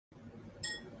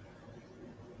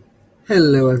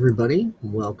Hello, everybody.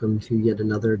 Welcome to yet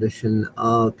another edition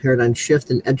of Paradigm Shift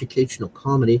in Educational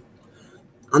Comedy.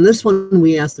 On this one,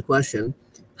 we ask the question,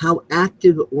 how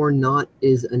active or not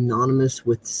is Anonymous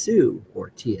with Sue, or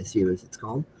TSU as it's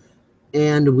called?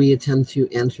 And we attempt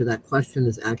to answer that question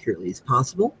as accurately as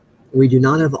possible. We do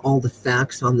not have all the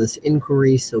facts on this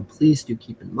inquiry, so please do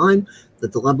keep in mind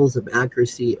that the levels of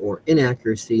accuracy or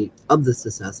inaccuracy of this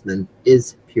assessment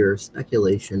is pure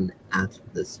speculation at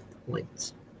this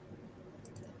point.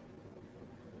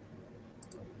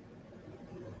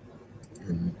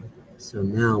 And so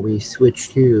now we switch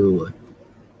to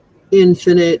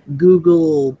infinite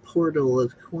Google portal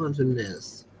of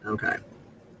quantumness. Okay.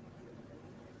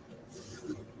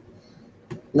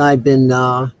 I've been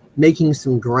making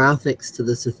some graphics to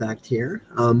this effect here.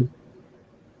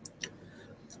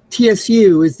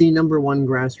 TSU is the #1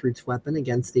 grassroots weapon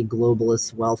against the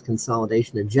globalist wealth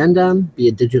consolidation agenda. Be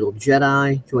a digital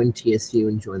Jedi, join TSU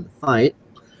and join the fight.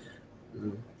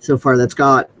 So far that's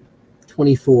got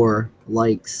 24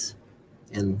 likes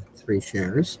and 3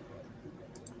 shares.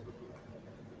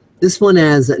 This one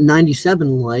has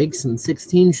 97 likes and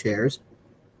 16 shares.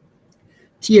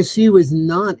 TSU is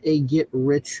not a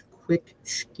get-rich-quick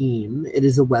scheme. It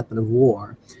is a weapon of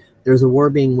war. There's a war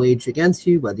being waged against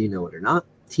you, whether you know it or not.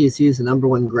 TSU is the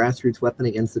 #1 grassroots weapon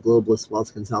against the globalist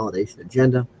wealth consolidation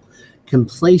agenda.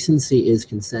 Complacency is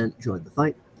consent. Join the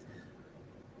fight.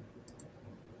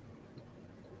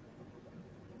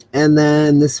 And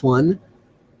then this one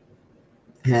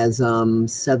has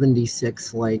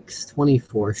 76 likes,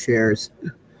 24 shares.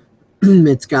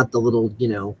 It's got the little,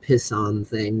 piss on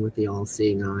thing with the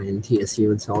all-seeing eye and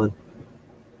TSU and so on.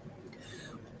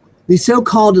 The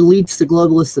so-called elites, the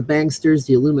globalists, the banksters,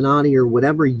 the Illuminati, or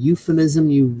whatever euphemism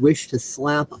you wish to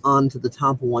slap onto the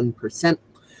top 1%,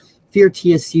 fear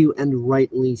TSU, and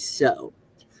rightly so.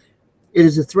 It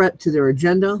is a threat to their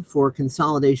agenda for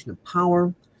consolidation of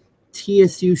power.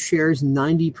 TSU shares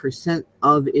 90%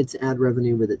 of its ad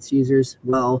revenue with its users,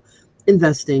 while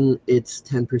investing its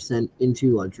 10%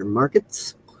 into larger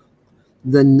markets.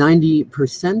 The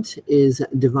 90% is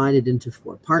divided into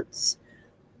 4 parts.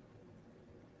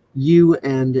 You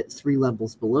and 3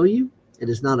 levels below you. It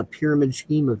is not a pyramid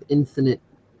scheme of infinite,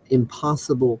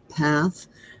 impossible path.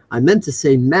 I meant to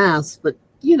say math, but,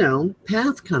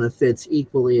 path kind of fits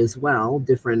equally as well.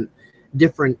 Different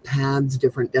paths,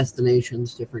 different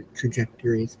destinations, different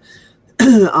trajectories.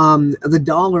 The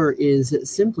dollar is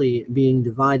simply being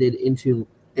divided into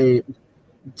a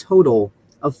total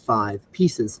of 5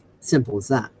 pieces. Simple as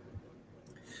that.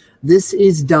 This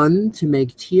is done to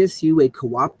make TSU a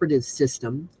cooperative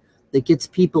system that gets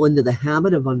people into the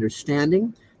habit of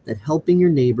understanding that helping your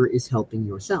neighbor is helping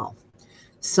yourself.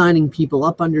 Signing people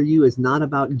up under you is not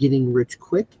about getting rich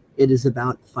quick. It is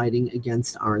about fighting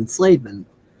against our enslavement.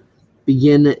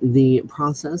 Begin the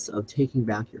process of taking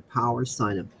back your power.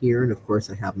 Sign up here. And of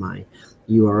course, I have my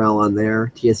URL on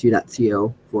there,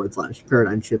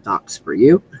 tsu.co/paradigmshift for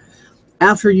you.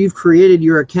 After you've created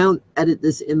your account, edit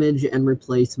this image and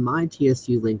replace my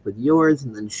TSU link with yours,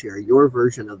 and then share your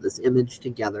version of this image.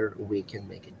 Together, we can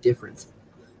make a difference.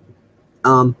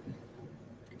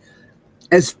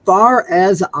 As far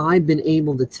as I've been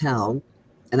able to tell,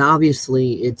 and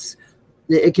obviously it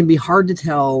can be hard to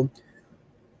tell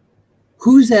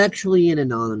who's actually in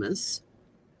Anonymous,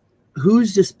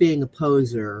 who's just being a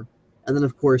poser, and then,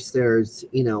 of course, there's,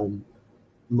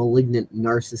 malignant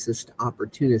narcissist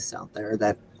opportunists out there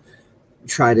that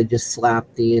try to just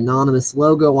slap the Anonymous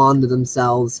logo onto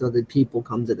themselves so that people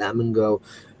come to them and go,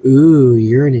 ooh,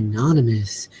 you're an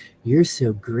Anonymous. You're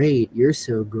so great. You're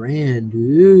so grand.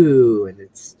 Ooh. And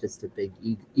it's just a big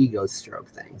ego stroke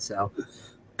thing. So,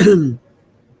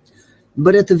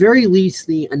 but at the very least,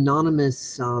 the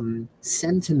Anonymous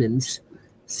sentiment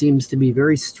seems to be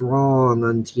very strong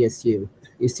on TSU.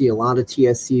 You see a lot of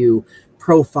TSU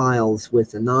profiles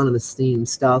with Anonymous themed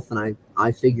stuff, and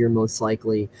I figure most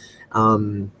likely, at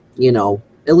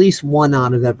least 1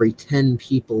 out of every 10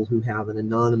 people who have an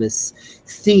Anonymous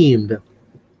themed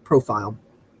profile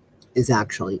is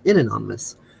actually in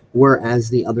Anonymous, whereas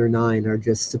the other 9 are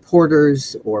just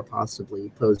supporters or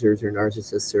possibly posers or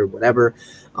narcissists or whatever.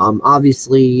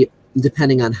 Obviously,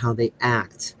 depending on how they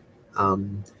act,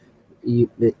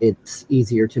 it's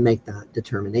easier to make that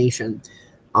determination.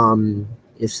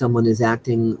 If someone is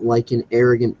acting like an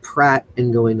arrogant prat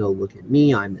and going, oh, look at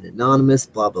me, I'm an Anonymous,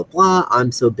 blah, blah, blah,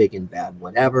 I'm so big and bad,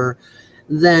 whatever,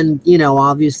 then,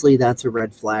 obviously that's a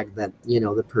red flag that,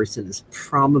 the person is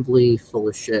probably full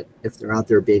of shit if they're out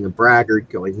there being a braggart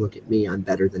going, look at me, I'm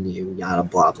better than you, yada,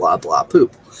 blah, blah, blah,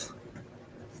 poop.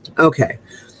 Okay.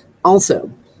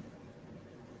 Also,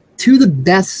 to the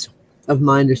best of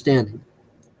my understanding,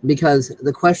 because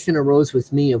the question arose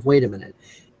with me of, wait a minute,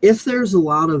 if there's a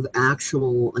lot of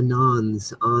actual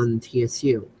Anons on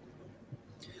TSU,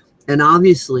 and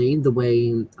obviously the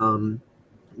way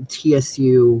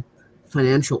TSU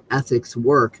financial ethics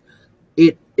work,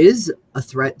 it is a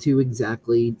threat to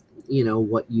exactly, you know,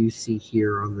 what you see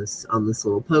here on this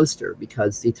little poster,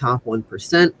 because the top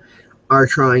 1% are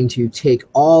trying to take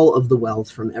all of the wealth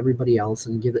from everybody else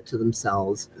and give it to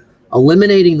themselves,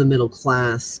 eliminating the middle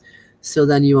class. So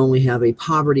then you only have a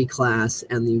poverty class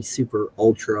and the super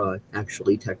ultra,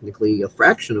 actually technically a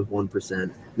fraction of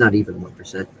 1%, not even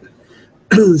 1%.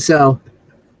 So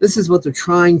this is what they're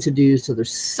trying to do. So they're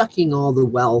sucking all the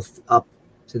wealth up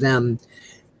to them.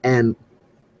 And,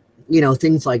 you know,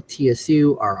 things like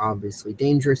TSU are obviously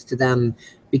dangerous to them,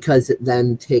 because it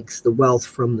then takes the wealth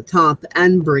from the top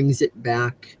and brings it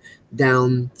back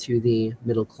down to the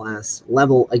middle class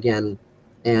level again.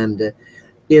 And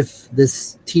if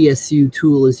this TSU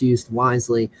tool is used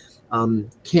wisely,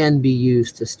 can be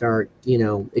used to start, you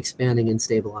know, expanding and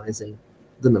stabilizing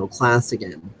the middle class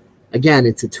again. Again,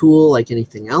 it's a tool like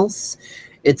anything else.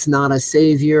 It's not a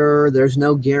savior. There's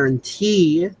no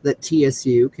guarantee that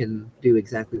TSU can do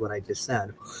exactly what I just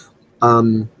said.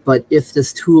 But if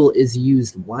this tool is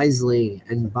used wisely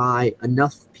and by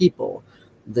enough people,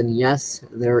 then yes,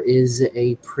 there is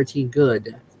a pretty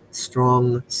good,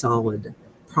 strong, solid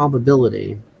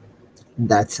probability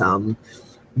that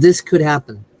this could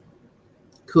happen.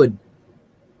 Could.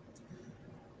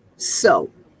 So,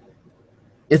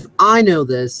 if I know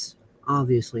this,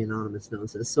 obviously Anonymous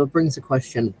knows this. So it brings the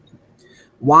question,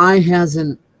 why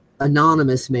hasn't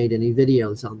Anonymous made any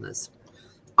videos on this?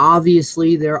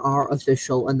 Obviously, there are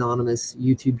official Anonymous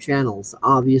YouTube channels.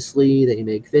 Obviously, they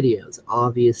make videos.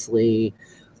 Obviously,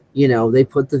 you know, they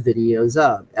put the videos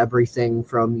up. Everything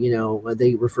from, you know,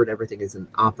 they refer to everything as an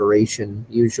operation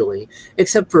usually,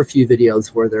 except for a few videos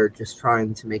where they're just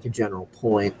trying to make a general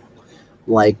point.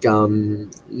 Like, you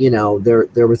know,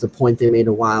 there was a point they made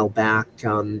a while back,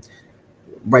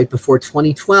 right before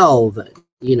 2012,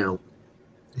 you know,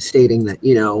 stating that,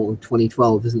 you know,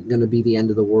 2012 isn't going to be the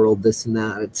end of the world, this and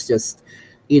that. It's just,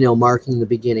 you know, marking the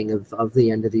beginning of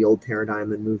the end of the old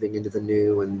paradigm and moving into the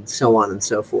new, and so on and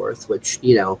so forth, which,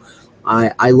 you know,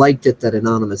 I liked it that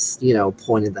Anonymous, you know,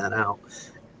 pointed that out.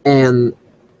 And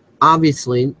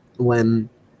obviously, when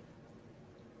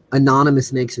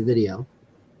Anonymous makes a video,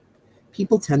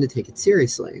 people tend to take it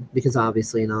seriously, because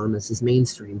obviously Anonymous is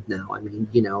mainstream now. I mean,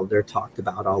 you know, they're talked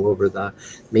about all over the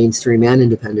mainstream and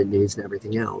independent news and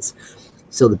everything else.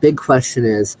 So the big question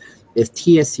is, if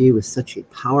TSU is such a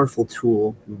powerful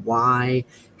tool, why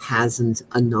hasn't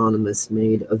Anonymous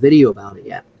made a video about it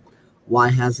yet? Why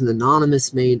hasn't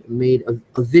Anonymous made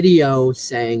a video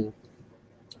saying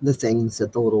the things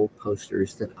that the little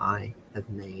posters that I have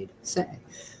made say?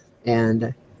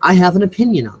 And I have an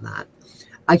opinion on that.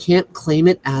 I can't claim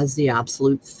it as the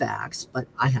absolute facts, but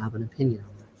I have an opinion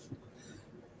on that.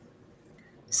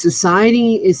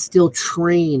 Society is still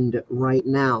trained right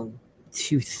now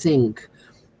to think,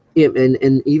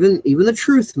 and even the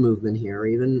truth movement here,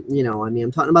 even, you know, I mean,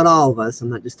 I'm talking about all of us. I'm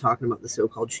not just talking about the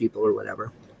so-called sheeple or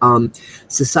whatever.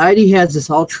 Society has us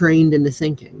all trained into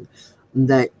thinking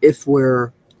that if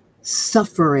we're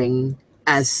suffering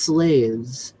as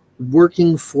slaves,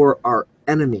 working for our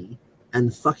enemy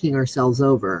and fucking ourselves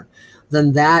over,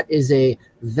 then that is a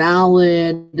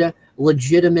valid,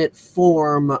 legitimate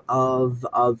form of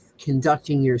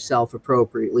conducting yourself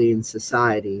appropriately in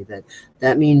society.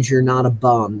 That means you're not a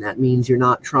bum. That means you're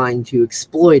not trying to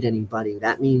exploit anybody.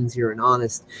 That means you're an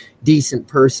honest, decent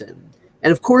person.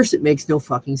 And of course, it makes no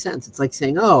fucking sense. It's like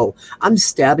saying, oh, I'm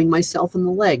stabbing myself in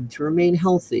the leg to remain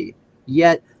healthy.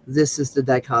 Yet, this is the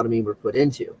dichotomy we're put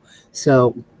into.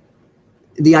 So,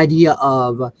 the idea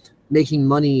of making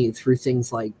money through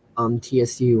things like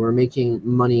TSU, or making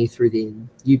money through the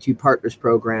YouTube Partners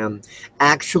Program,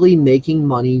 actually making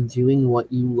money doing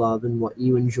what you love and what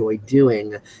you enjoy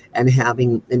doing, and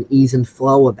having an ease and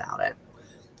flow about it.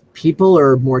 People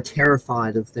are more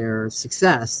terrified of their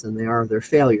success than they are of their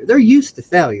failure. They're used to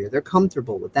failure. They're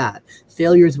comfortable with that.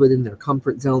 Failure is within their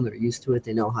comfort zone. They're used to it.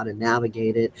 They know how to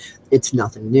navigate it. It's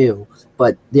nothing new.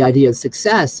 But the idea of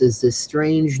success is this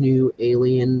strange new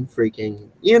alien freaking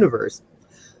universe.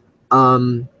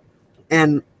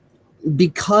 And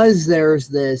because there's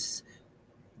this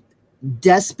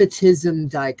despotism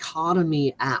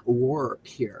dichotomy at work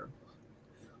here,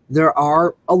 there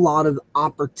are a lot of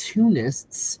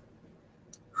opportunists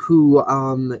who,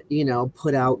 you know,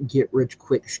 put out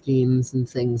get-rich-quick schemes and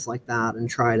things like that, and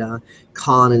try to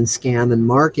con and scam and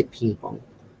market people.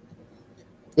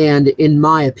 And in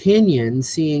my opinion,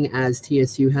 seeing as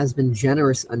TSU has been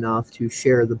generous enough to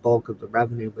share the bulk of the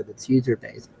revenue with its user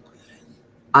base,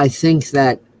 I think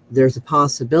that there's a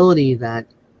possibility that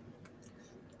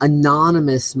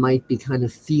Anonymous might be kind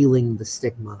of feeling the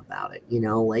stigma about it,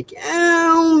 like,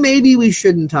 maybe we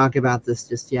shouldn't talk about this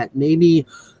just yet. Maybe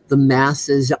the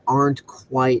masses aren't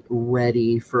quite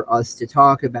ready for us to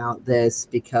talk about this,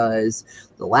 because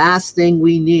the last thing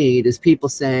we need is people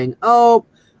saying, oh,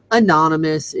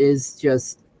 Anonymous is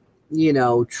just,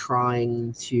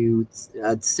 trying to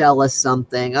sell us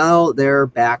something. Oh, they're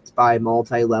backed by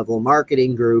multi-level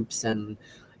marketing groups and,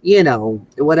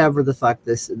 whatever the fuck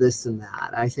this and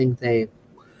that. I think they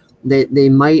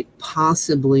might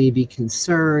possibly be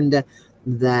concerned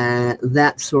that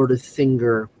that sort of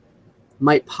finger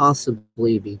might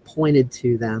possibly be pointed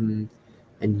to them.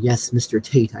 And yes, Mr.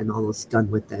 Tate, I'm almost done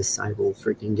with this. I will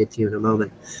freaking get to you in a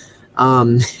moment.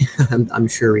 I'm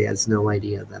sure he has no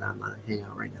idea that I'm on a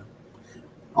hangout right now.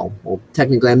 Oh, well,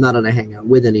 technically I'm not on a hangout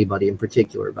with anybody in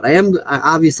particular, but I am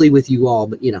obviously with you all.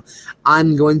 But,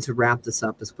 I'm going to wrap this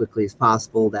up as quickly as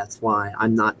possible. That's why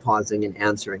I'm not pausing and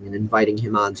answering and inviting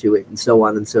him onto it and so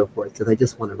on and so forth, because I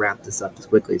just want to wrap this up as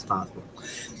quickly as possible.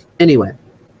 Anyway,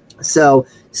 so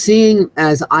seeing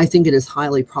as I think it is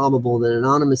highly probable that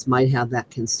Anonymous might have that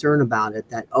concern about it,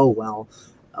 that, oh, well,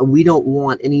 we don't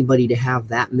want anybody to have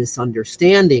that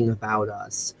misunderstanding about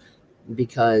us,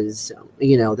 because,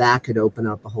 that could open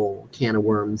up a whole can of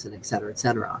worms and et cetera, et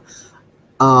cetera.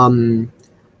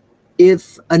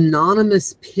 If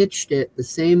Anonymous pitched it the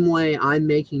same way I'm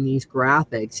making these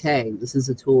graphics, hey, this is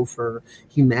a tool for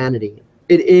humanity.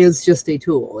 It is just a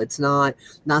tool. It's not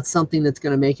something that's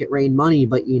going to make it rain money,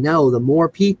 but the more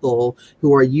people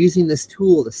who are using this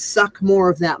tool to suck more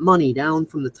of that money down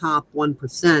from the top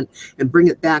 1% and bring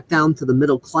it back down to the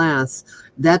middle class,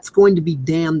 that's going to be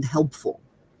damned helpful.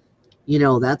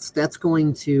 That's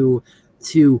going to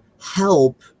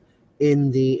help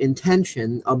in the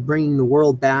intention of bringing the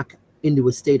world back into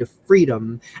a state of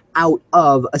freedom out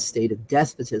of a state of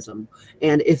despotism.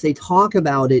 And if they talk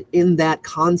about it in that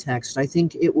context, I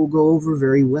think it will go over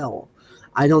very well.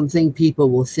 I don't think people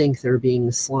will think they're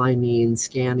being slimy and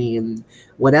scammy and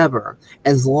whatever,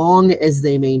 as long as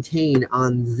they maintain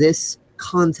on this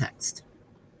context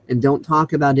and don't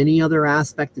talk about any other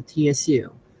aspect of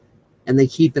TSU, and they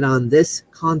keep it on this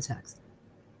context.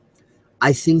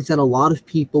 I think that a lot of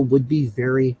people would be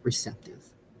very receptive.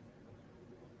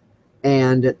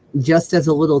 And just as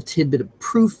a little tidbit of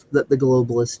proof that the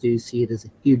globalists do see it as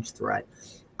a huge threat,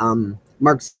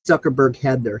 Mark Zuckerberg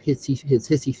had his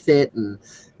hissy fit and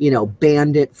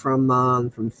banned it from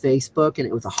Facebook, and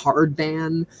it was a hard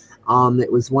ban.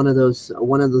 It was one of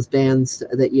those bans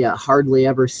that you hardly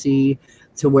ever see,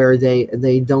 to where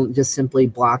they don't just simply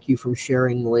block you from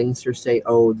sharing links or say,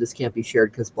 oh, this can't be shared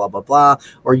because blah, blah, blah,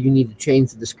 or you need to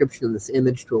change the description of this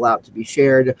image to allow it to be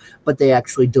shared, but they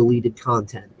actually deleted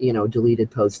content,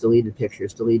 deleted posts, deleted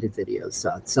pictures, deleted videos,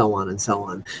 so on and so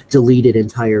on, deleted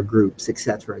entire groups,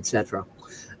 etc., etc.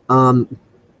 So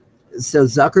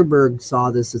Zuckerberg saw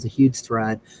this as a huge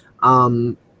threat.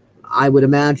 I would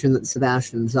imagine that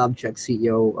Sebastian Zubček,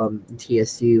 CEO of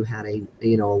TSU, had a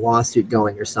lawsuit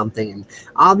going or something, and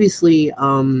obviously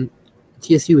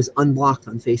TSU is unblocked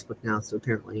on Facebook now, so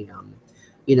apparently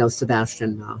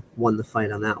Sebastian won the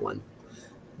fight on that one.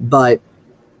 But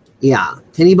yeah,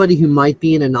 to anybody who might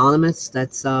be an Anonymous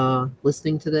that's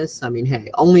listening to this, I mean, hey,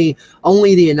 only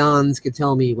the Anons could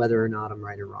tell me whether or not I'm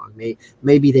right or wrong.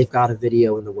 Maybe they've got a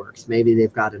video in the works. Maybe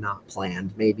they've got it not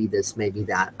planned. Maybe this, maybe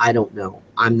that. I don't know.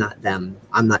 I'm not them.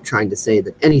 I'm not trying to say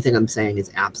that anything I'm saying is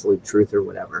absolute truth or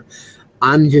whatever.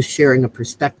 I'm just sharing a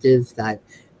perspective that,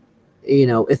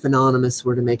 if Anonymous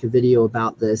were to make a video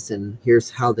about this, and here's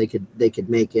how they could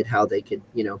make it, how they could,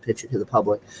 pitch it to the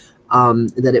public,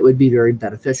 that it would be very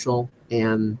beneficial.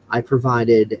 And I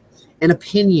provided an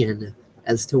opinion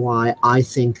as to why I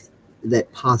think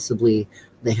that possibly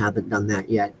they haven't done that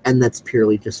yet. And that's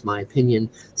purely just my opinion.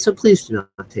 So please do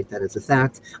not take that as a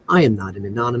fact. I am not an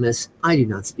Anonymous. I do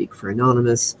not speak for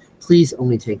Anonymous. Please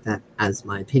only take that as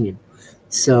my opinion.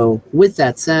 So with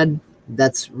that said,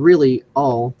 that's really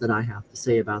all that I have to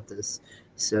say about this.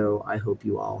 So I hope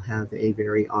you all have a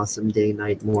very awesome day,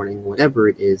 night, morning, whatever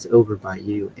it is over by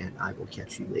you, and I will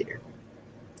catch you later.